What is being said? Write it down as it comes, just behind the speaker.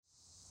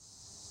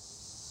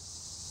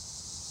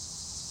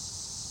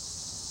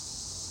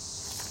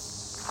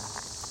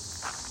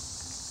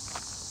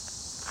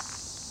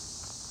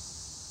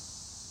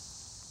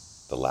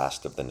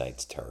last of the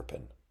night's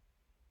Terrapin.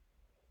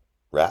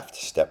 Raft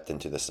stepped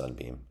into the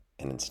sunbeam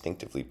and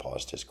instinctively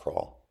paused his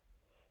crawl.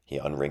 He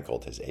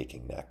unwrinkled his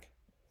aching neck.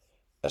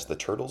 As the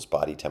turtle's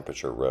body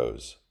temperature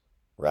rose,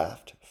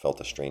 Raft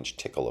felt a strange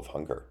tickle of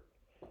hunger.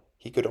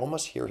 He could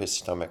almost hear his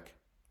stomach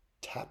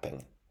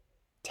tapping.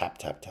 Tap,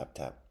 tap, tap,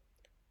 tap.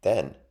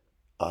 Then,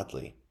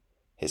 oddly,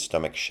 his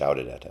stomach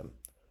shouted at him.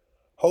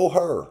 Ho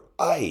her!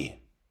 Aye!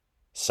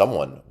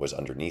 Someone was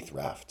underneath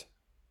Raft.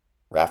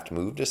 Raft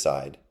moved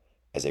aside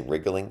as a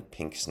wriggling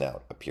pink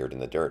snout appeared in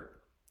the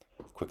dirt,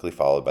 quickly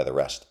followed by the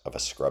rest of a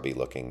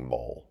scrubby-looking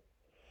mole.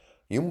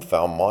 "You've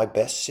found my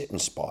best sitting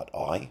spot,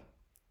 aye?"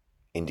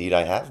 "Indeed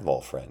I have,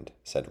 mole friend,"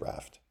 said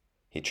Raft.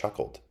 He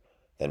chuckled,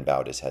 then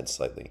bowed his head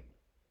slightly.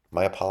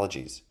 "My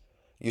apologies.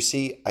 You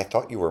see, I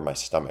thought you were my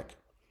stomach."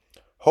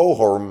 "Ho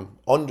hum,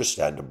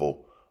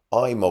 understandable.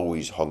 I'm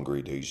always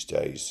hungry these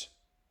days."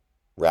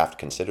 Raft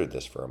considered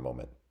this for a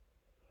moment.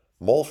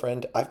 "Mole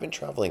friend, I've been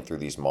traveling through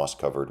these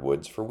moss-covered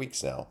woods for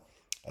weeks now,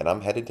 and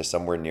I'm headed to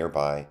somewhere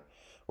nearby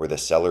where the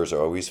cellars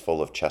are always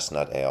full of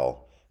chestnut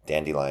ale,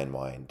 dandelion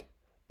wine,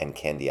 and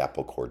candy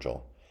apple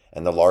cordial,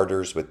 and the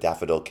larders with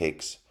daffodil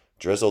cakes,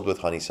 drizzled with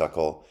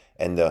honeysuckle,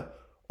 and the—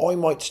 I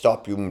might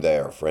stop you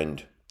there,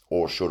 friend,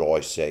 or should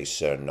I say,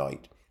 Sir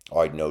Knight,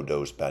 I'd know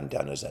those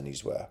bandanas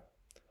anywhere."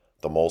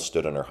 The mole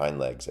stood on her hind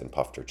legs and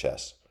puffed her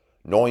chest.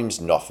 "Name's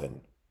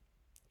Nuffin."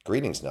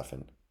 "Greetings,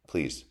 Nuffin.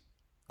 Please,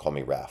 call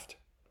me Raft."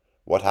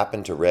 What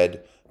happened to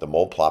Red? The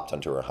mole plopped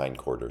onto her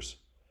hindquarters,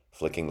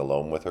 flicking the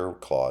loam with her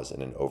claws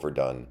in an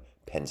overdone,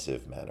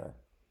 pensive manner.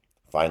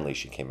 Finally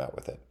she came out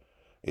with it.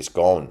 "It's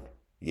gone.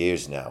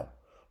 Years now.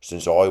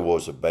 Since I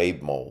was a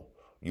babe mole.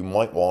 You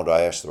might want to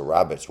ask the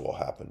rabbits what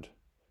happened."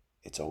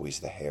 "It's always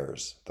the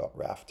hares," thought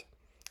Raft.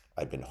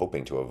 I'd been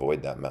hoping to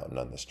avoid that mountain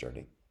on this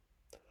journey.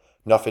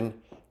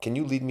 "Nuffin, can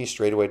you lead me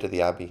straight away to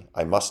the Abbey?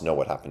 I must know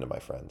what happened to my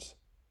friends."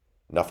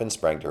 Nuffin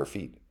sprang to her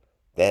feet.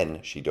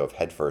 Then she dove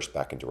headfirst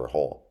back into her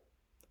hole.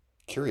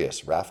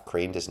 Curious, Raft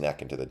craned his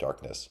neck into the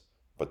darkness,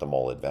 but the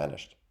mole had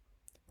vanished.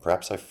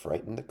 Perhaps I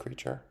frightened the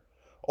creature?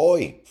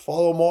 "Oi,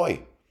 follow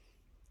my—"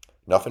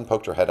 Nuffin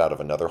poked her head out of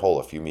another hole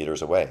a few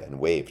meters away and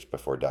waved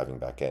before diving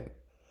back in.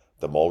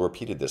 The mole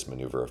repeated this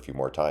maneuver a few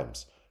more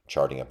times,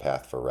 charting a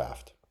path for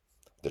Raft.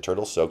 The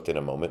turtle soaked in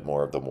a moment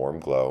more of the warm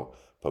glow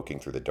poking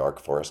through the dark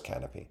forest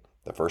canopy,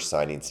 the first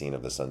sign he'd seen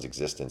of the sun's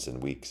existence in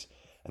weeks,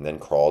 and then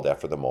crawled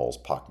after the mole's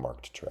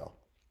pockmarked trail.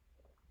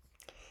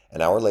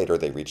 An hour later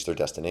they reached their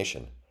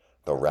destination,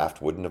 though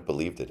Raft wouldn't have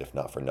believed it if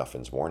not for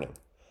Nuffin's warning.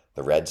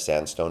 The red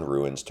sandstone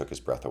ruins took his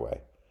breath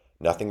away.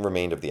 Nothing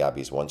remained of the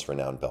Abbey's once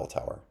renowned bell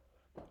tower.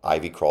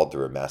 Ivy crawled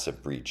through a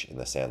massive breach in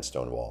the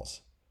sandstone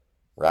walls.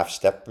 Raft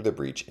stepped through the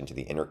breach into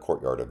the inner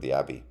courtyard of the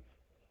Abbey.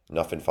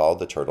 Nuffin followed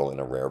the turtle in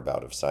a rare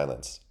bout of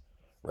silence.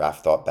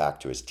 Raft thought back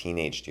to his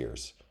teenage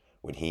years,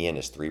 when he and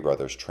his three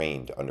brothers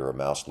trained under a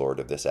mouse lord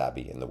of this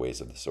Abbey in the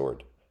ways of the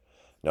sword.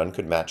 None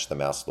could match the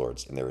mouse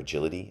lords in their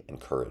agility and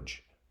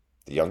courage.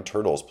 The young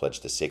turtles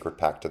pledged a sacred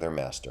pact to their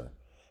master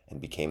and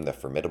became the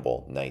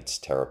formidable Knights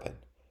Terrapin.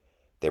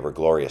 They were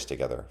glorious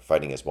together,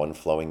 fighting as one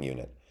flowing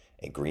unit,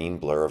 a green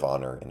blur of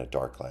honor in a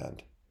dark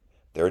land.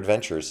 Their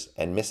adventures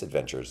and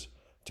misadventures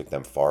took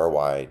them far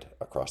wide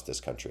across this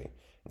country,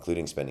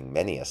 including spending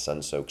many a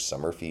sun-soaked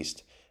summer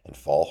feast and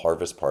fall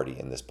harvest party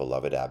in this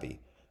beloved Abbey,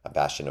 a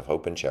bastion of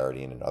hope and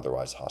charity in an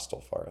otherwise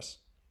hostile forest.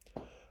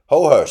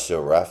 "Ho her, Sir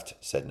Raft,"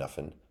 said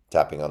Nuffin,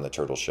 tapping on the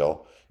turtle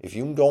shell. "If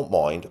you don't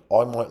mind,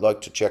 I might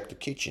like to check the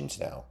kitchens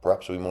now.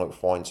 Perhaps we might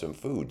find some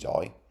foods,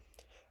 aye?"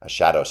 A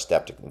shadow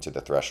stepped into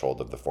the threshold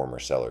of the former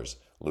cellars,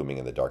 looming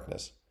in the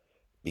darkness.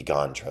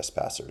 "Begone,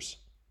 trespassers.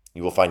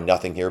 You will find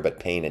nothing here but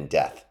pain and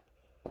death."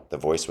 The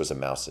voice was a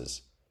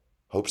mouse's.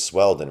 Hope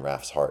swelled in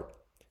Raft's heart.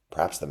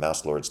 Perhaps the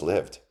mouse lords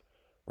lived.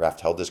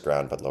 Raft held his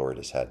ground but lowered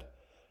his head.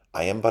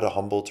 "I am but a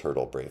humble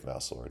turtle, brave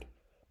mouse lord.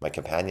 My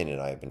companion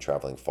and I have been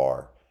traveling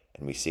far,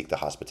 and we seek the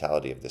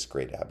hospitality of this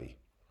great abbey."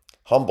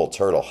 "Humble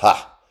turtle,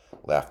 ha!"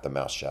 laughed the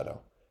mouse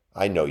shadow.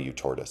 "I know you,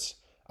 tortoise.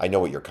 I know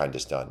what your kind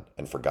has done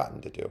and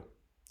forgotten to do."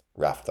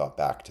 Raft thought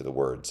back to the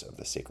words of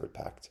the sacred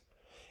pact.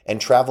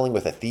 "And traveling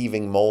with a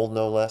thieving mole,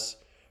 no less?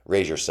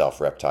 Raise yourself,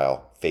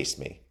 reptile. Face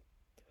me."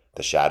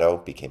 The shadow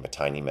became a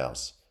tiny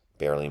mouse,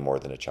 barely more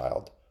than a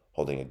child,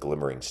 holding a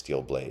glimmering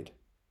steel blade.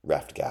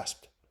 Raft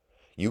gasped.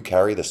 "You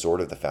carry the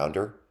sword of the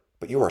founder?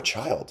 But you are a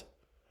child."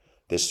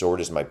 "This sword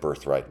is my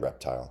birthright,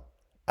 reptile,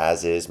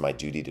 as is my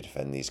duty to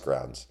defend these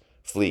grounds.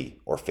 Flee,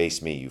 or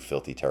face me, you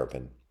filthy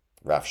terrapin."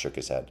 Raft shook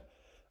his head.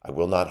 "I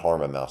will not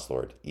harm a mouse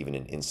lord, even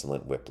an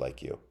insolent whip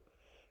like you."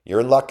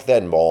 "You're in luck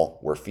then, mole.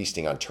 We're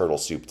feasting on turtle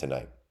soup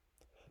tonight."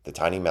 The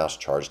tiny mouse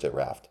charged at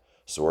Raft,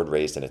 sword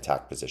raised in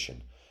attack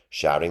position,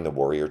 shouting the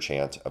warrior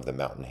chant of the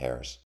mountain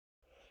hares.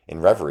 In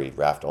reverie,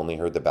 Raft only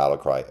heard the battle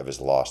cry of his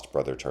lost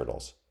brother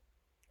turtles.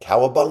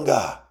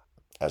 "Cowabunga!"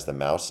 As the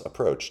mouse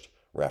approached,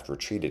 Raft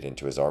retreated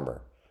into his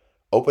armor.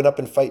 "Open up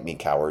and fight me,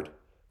 coward!"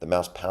 The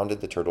mouse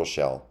pounded the turtle's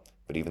shell,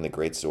 but even the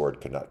great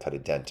sword could not cut a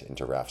dent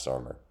into Raft's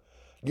armor.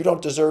 "You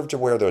don't deserve to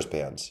wear those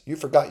bands. You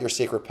forgot your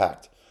sacred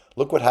pact.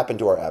 Look what happened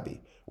to our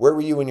abbey. Where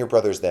were you and your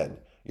brothers then?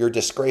 You're a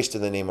disgrace to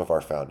the name of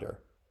our founder.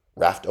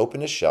 Raft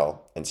opened his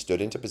shell and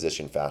stood into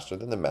position faster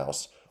than the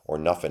mouse or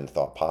Nuffin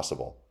thought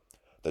possible.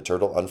 The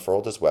turtle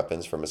unfurled his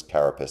weapons from his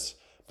carapace,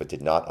 but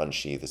did not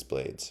unsheathe his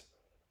blades.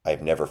 I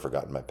have never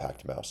forgotten my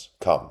packed mouse.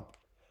 Come.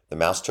 The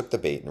mouse took the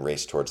bait and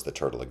raced towards the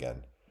turtle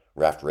again.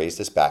 Raft raised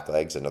his back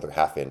legs another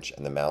half-inch,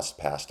 and the mouse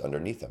passed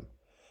underneath him.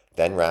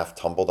 Then Raft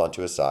tumbled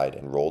onto his side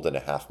and rolled in a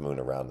half-moon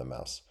around the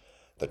mouse.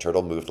 The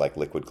turtle moved like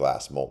liquid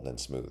glass, molten and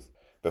smooth.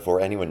 Before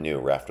anyone knew,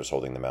 Raft was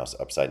holding the mouse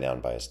upside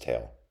down by his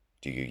tail.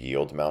 Do you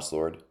yield, Mouse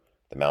Lord?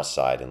 The mouse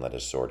sighed and let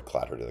his sword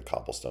clatter to the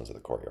cobblestones of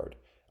the courtyard.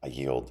 I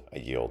yield, I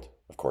yield.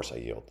 Of course I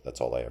yield. That's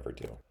all I ever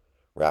do.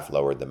 Raft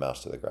lowered the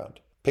mouse to the ground.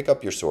 Pick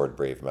up your sword,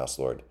 brave Mouse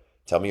Lord.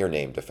 Tell me your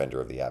name, defender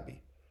of the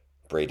abbey.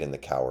 Braden the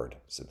coward,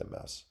 said the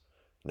mouse.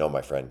 No,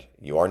 my friend,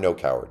 you are no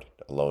coward,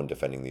 alone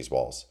defending these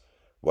walls.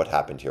 What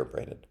happened here,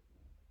 Braden?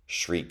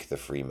 Shriek the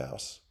free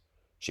mouse.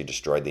 She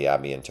destroyed the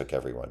abbey and took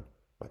everyone.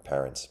 My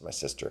parents, my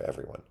sister,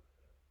 everyone.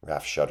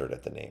 Raft shuddered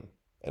at the name.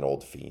 An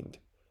old fiend.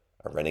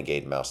 A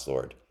renegade mouse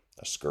lord.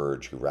 A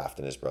scourge who Raft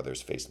and his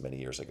brothers faced many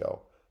years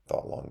ago,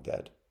 thought long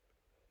dead.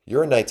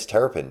 You're a knight's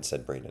Terrapin,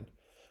 said Braden.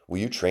 Will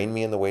you train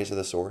me in the ways of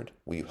the sword?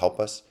 Will you help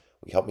us?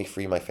 Will you help me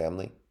free my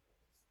family?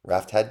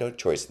 Raft had no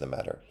choice in the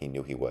matter. He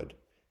knew he would.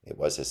 It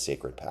was his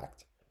sacred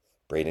pact.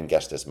 Braden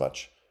guessed as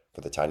much,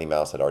 for the tiny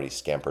mouse had already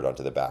scampered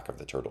onto the back of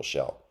the turtle's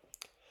shell.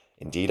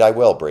 Indeed I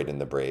will, Braden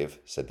the brave,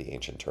 said the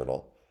ancient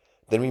turtle.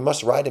 Then we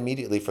must ride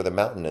immediately for the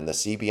mountain and the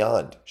sea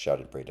beyond,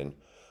 shouted Braden.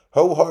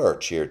 Ho her,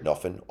 cheered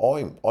Nuffin.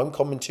 I'm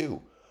coming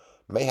too.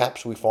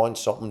 Mayhaps we find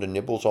something to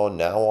nibbles on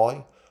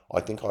now, I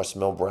think I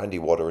smell brandy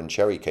water and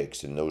cherry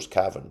cakes in those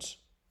caverns.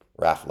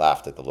 Raft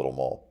laughed at the little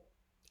mole.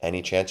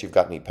 Any chance you've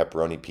got any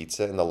pepperoni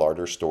pizza in the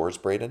larder stores,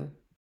 Braden?